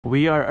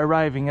We are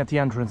arriving at the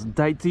entrance,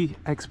 Dajti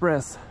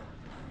Ekspres.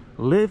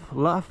 Live,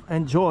 laugh,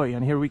 enjoy.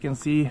 And here we can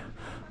see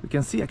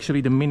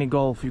actually the mini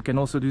golf. You can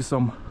also do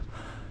some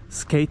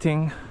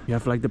skating. You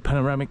have like the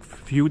panoramic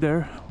view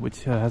there,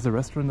 which has a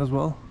restaurant as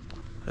well.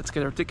 Let's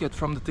get our ticket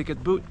from the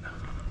ticket booth.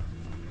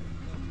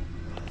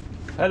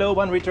 Hello,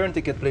 one return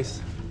ticket, please.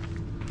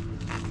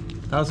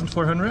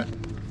 1,400?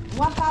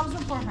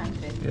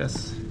 1,400.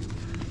 Yes.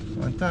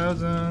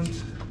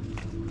 1,000.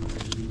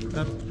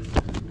 Up.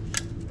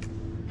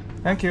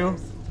 Thank you.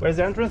 Where's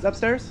the entrance?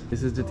 Upstairs?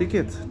 This is the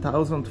ticket.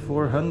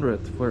 1,400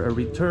 for a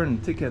return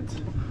ticket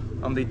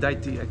on the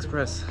Dajti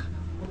Ekspres.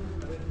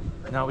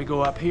 Now we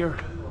go up here.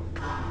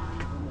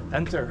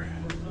 Enter.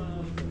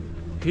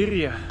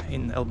 Tirana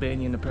in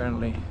Albanian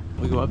apparently.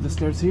 We go up the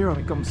stairs here and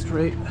we come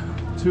straight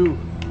to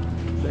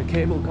the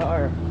cable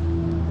car.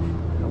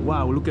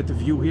 Wow, look at the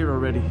view here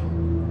already.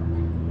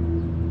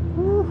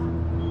 Woo.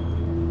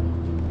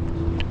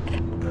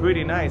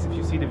 Pretty nice if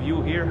you see the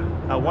view here.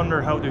 I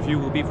wonder how the view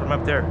will be from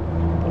up there.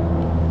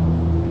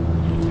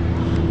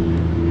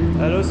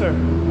 Hello, sir.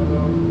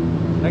 Hello.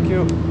 Thank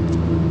you.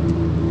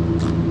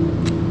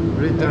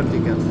 Return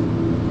ticket.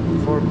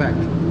 4 back.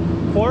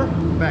 4?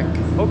 Back.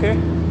 Okay.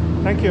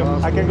 Thank you.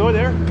 I can go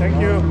there.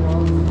 Thank you.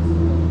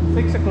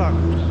 6 o'clock.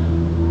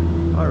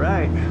 All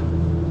right.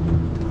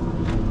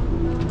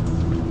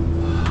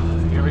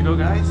 Here we go,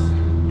 guys.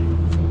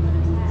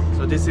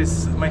 So this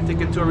is my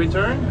ticket to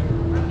return.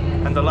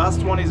 And the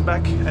last one is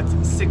back at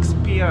 6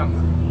 p.m.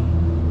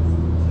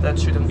 That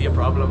shouldn't be a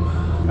problem.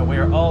 And we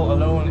are all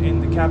alone in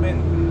the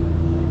cabin.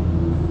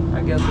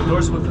 I guess the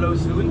doors will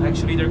close soon.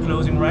 Actually, they're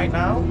closing right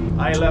now.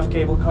 I love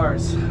cable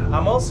cars.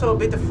 I'm also a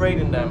bit afraid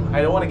in them.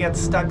 I don't want to get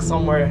stuck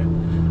somewhere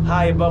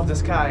high above the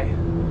sky.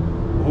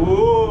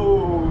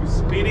 Ooh,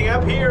 speeding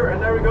up here.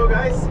 And there we go,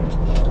 guys.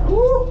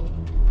 Ooh.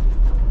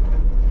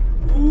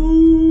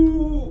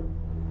 Ooh.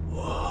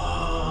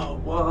 Wow,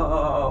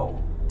 wow.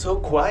 So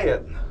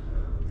quiet.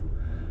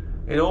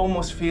 It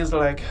almost feels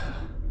like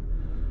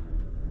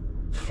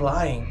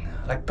flying,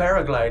 like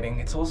paragliding.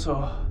 It's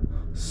also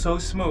so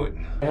smooth.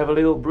 I have a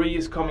little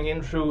breeze coming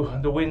in through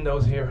the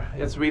windows here.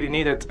 It's really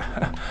needed.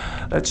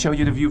 Let's show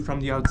you the view from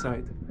the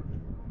outside.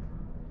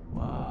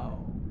 Wow.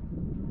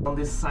 On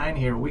this sign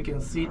here, we can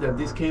see that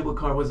this cable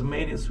car was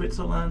made in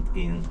Switzerland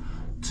in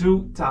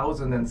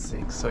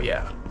 2006. So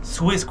yeah,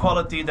 Swiss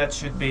quality, that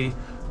should be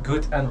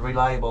good and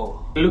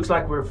reliable. It looks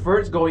like we're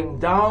first going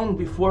down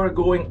before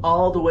going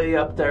all the way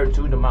up there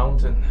to the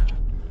mountain.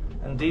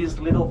 And these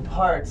little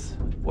parts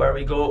where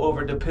we go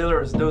over the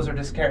pillars, those are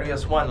the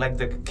scariest one. Like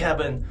the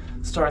cabin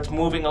starts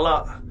moving a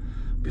lot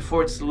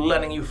before it's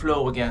letting you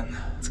flow again.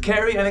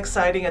 Scary and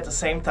exciting at the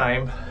same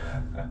time.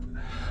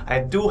 I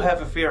do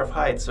have a fear of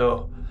heights,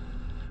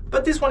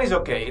 but this one is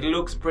okay. It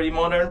looks pretty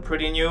modern,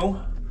 pretty new.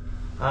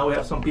 We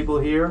have some people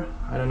here.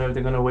 I don't know if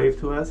they're gonna wave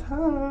to us.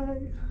 Hi.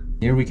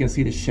 Here we can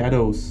see the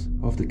shadows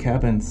of the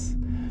cabins.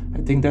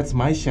 I think that's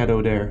my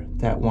shadow there,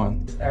 that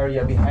one. This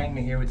area behind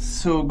me here, it's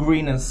so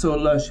green and so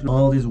lush.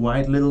 All these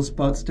white little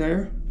spots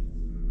there,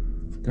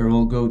 they're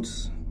all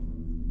goats.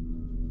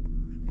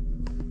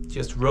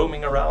 Just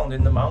roaming around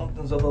in the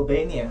mountains of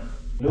Albania.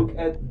 Look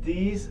at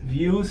these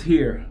views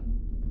here.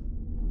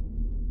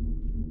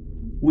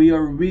 We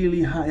are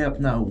really high up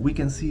now. We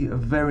can see a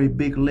very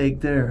big lake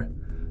there.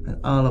 And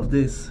all of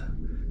this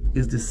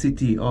is the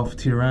city of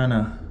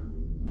Tirana.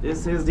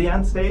 This is the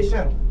end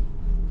station.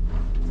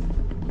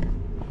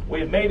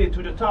 We made it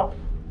to the top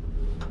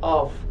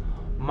of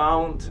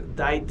Mount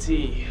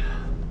Dajti.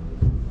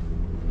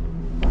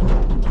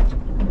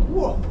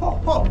 Whoa, ho,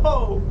 ho,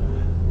 ho.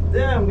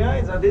 Damn,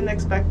 guys, I didn't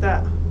expect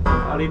that.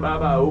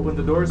 Alibaba, open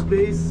the doors,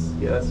 please.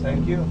 Yes,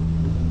 thank you.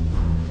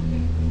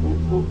 Ooh,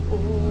 ooh,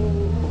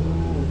 ooh.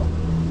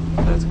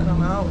 Let's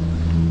come out.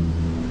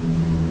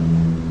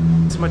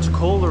 It's much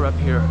colder up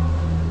here.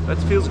 That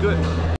feels good.